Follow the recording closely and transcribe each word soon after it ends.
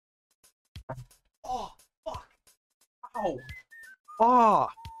Oh, fuck. Ow. Oh,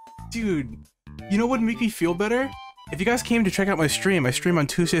 dude. You know what would make me feel better? If you guys came to check out my stream, I stream on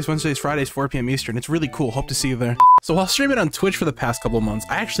Tuesdays, Wednesdays, Fridays, 4 p.m. Eastern. It's really cool. Hope to see you there. So while streaming on Twitch for the past couple of months,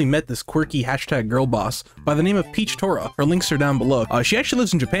 I actually met this quirky hashtag girl boss by the name of PeachTora. Her links are down below. She actually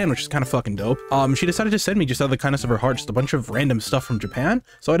lives in Japan, which is kind of fucking dope. She decided to send me, just out of the kindness of her heart, just a bunch of random stuff from Japan.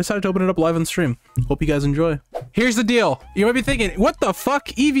 So I decided to open it up live on stream. Hope you guys enjoy. Here's the deal. You might be thinking, what the fuck,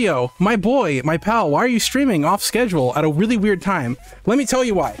 Evio? My boy, my pal, why are you streaming off schedule at a really weird time? Let me tell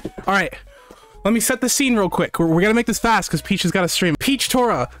you why. All right. Let me set the scene real quick. We're gonna make this fast because Peach has got to stream.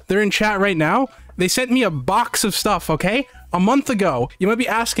 PeachTora, they're in chat right now. They sent me a box of stuff, okay? A month ago. You might be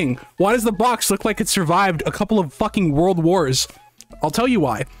asking, why does the box look like it survived a couple of fucking world wars? I'll tell you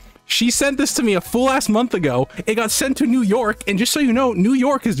why. She sent this to me a full ass month ago. It got sent to New York, and just so you know, New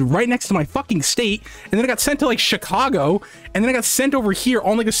York is right next to my fucking state, and then it got sent to like Chicago, and then it got sent over here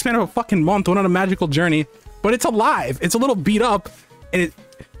all in like a span of a fucking month. Went on a magical journey, but it's alive. It's a little beat up, and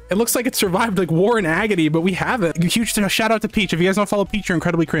it looks like it survived like war and agony, but we have it. Huge shout out to Peach. If you guys don't follow Peach, you're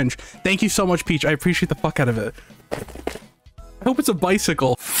incredibly cringe. Thank you so much, Peach. I appreciate the fuck out of it. I hope it's a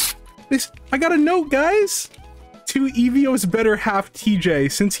bicycle. I got a note, guys. To Evio's better half,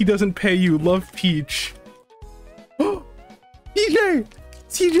 TJ, since he doesn't pay you. Love, Peach. TJ!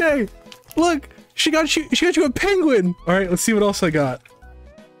 TJ! Look, she got you a penguin. All right, let's see what else I got.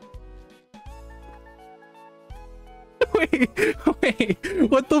 Wait,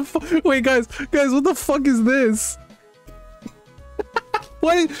 what the fuck? Wait, guys, what the fuck is this?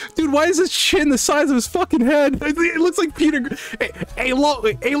 Why, dude, why is his chin the size of his fucking head? It looks like Peter. Hey,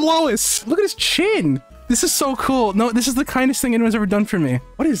 Lois, look at his chin. This is so cool. No, this is the kindest thing anyone's ever done for me.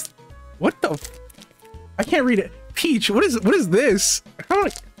 What the? I can't read it. Peach, what is this? I kind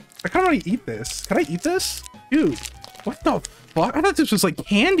of want to eat this. Can I eat this? Dude, what the fuck? I thought this was like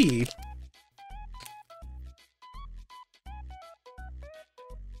candy.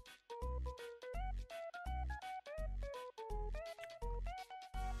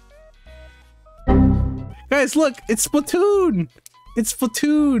 Guys, look, it's Splatoon. It's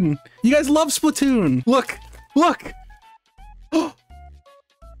Splatoon. You guys love Splatoon. Look.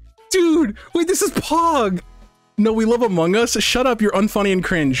 Dude, wait, this is Pog. No, we love Among Us. Shut up, you're unfunny and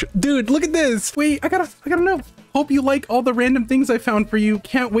cringe. Dude, look at this. Wait, I gotta know. Hope you like all the random things I found for you.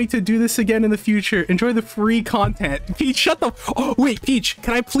 Can't wait to do this again in the future. Enjoy the free content. Peach, shut the... Oh, wait, Peach,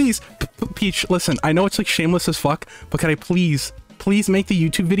 can I please... Peach, listen, I know it's like shameless as fuck, but can I please make the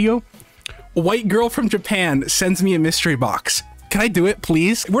YouTube video? A white girl from Japan sends me a mystery box. Can I do it,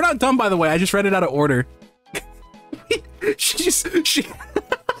 please? We're not done, by the way. I just read it out of order.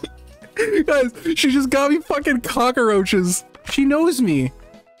 Guys, she just got me fucking cockroaches. She knows me.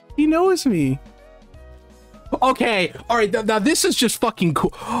 He knows me. Okay, all right. Now this is just fucking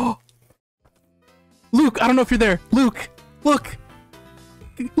cool. Luke, I don't know if you're there. Luke, look.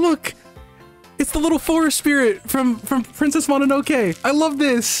 It's the little forest spirit from Princess Mononoke. I love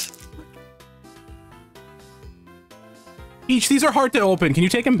this. Peach, these are hard to open. Can you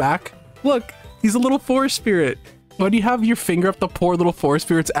take him back? Look, he's a little forest spirit. Why do you have your finger up the poor little forest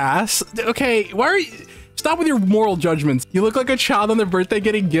spirit's ass? Okay, why are you... Stop with your moral judgments. You look like a child on their birthday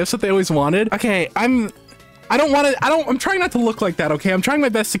getting gifts that they always wanted. Okay, I'm trying not to look like that, okay? I'm trying my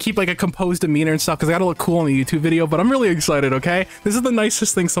best to keep like a composed demeanor and stuff because I gotta look cool in the YouTube video, but I'm really excited, okay? This is the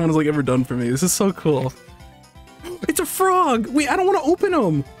nicest thing someone's like ever done for me. This is so cool. It's a frog. Wait, I don't want to open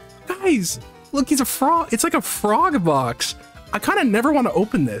him. Guys, look, he's a frog. It's like a frog box. I kind of never want to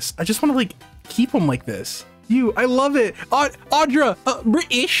open this. I just want to like keep him like this. I love it. Audra,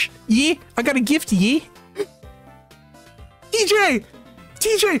 British. Yeah, I got a gift, yeah. TJ,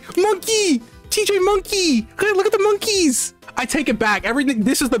 monkey. TJ monkey. Hey, look at the monkeys. I take it back. Everything.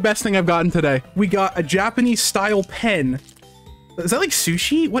 This is the best thing I've gotten today. We got a Japanese style pen. Is that like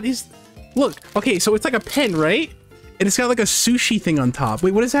sushi? What is? Look. Okay, so it's like a pen, right? And it's got like a sushi thing on top.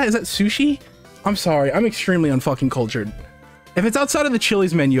 Wait, what is that? Is that sushi? I'm sorry. I'm extremely unfucking cultured. If it's outside of the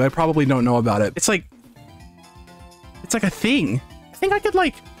Chili's menu, I probably don't know about it. It's like a thing. I think I could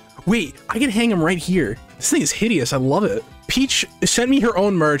like, wait, I can hang him right here. This thing is hideous. I love it. Peach sent me her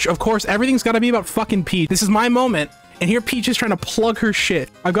own merch. Of course, everything's got to be about fucking Peach. This is my moment. And here Peach is trying to plug her shit.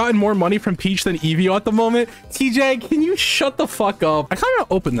 I've gotten more money from Peach than Evio at the moment. TJ, can you shut the fuck up? I kind of want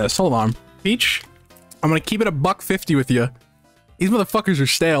to open this. Hold on. Peach, I'm going to keep it a $1.50 with you. These motherfuckers are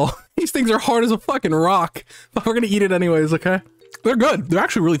stale. These things are hard as a fucking rock. But we're going to eat it anyways, okay? They're good. They're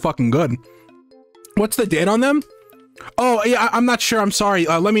actually really fucking good. What's the date on them? Oh, yeah, I'm not sure. I'm sorry.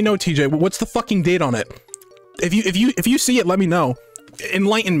 Let me know, TJ. What's the fucking date on it? If you see it, let me know.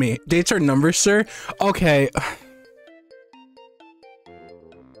 Enlighten me. Dates are numbers, sir. Okay.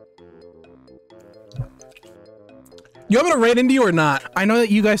 You want me to raid into you or not? I know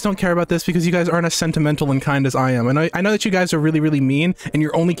that you guys don't care about this because you guys aren't as sentimental and kind as I am. And I know that you guys are really, really mean and you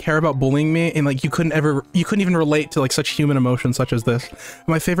only care about bullying me and like you couldn't even relate to like such human emotions such as this.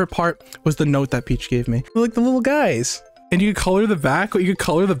 My favorite part was the note that Peach gave me. Like the little guys. And you could color the back. You could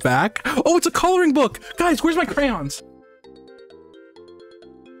color the back. Oh, it's a coloring book. Guys, where's my crayons?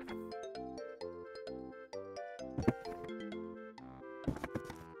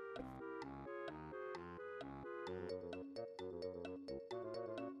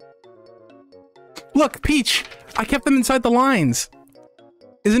 Look, Peach, I kept them inside the lines.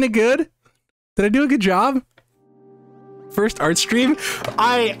 Isn't it good? Did I do a good job? First art stream?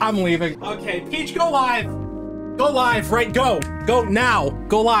 I'm leaving. Okay, Peach, go live. Go live, right? Go now.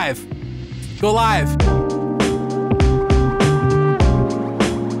 Go live. Go live.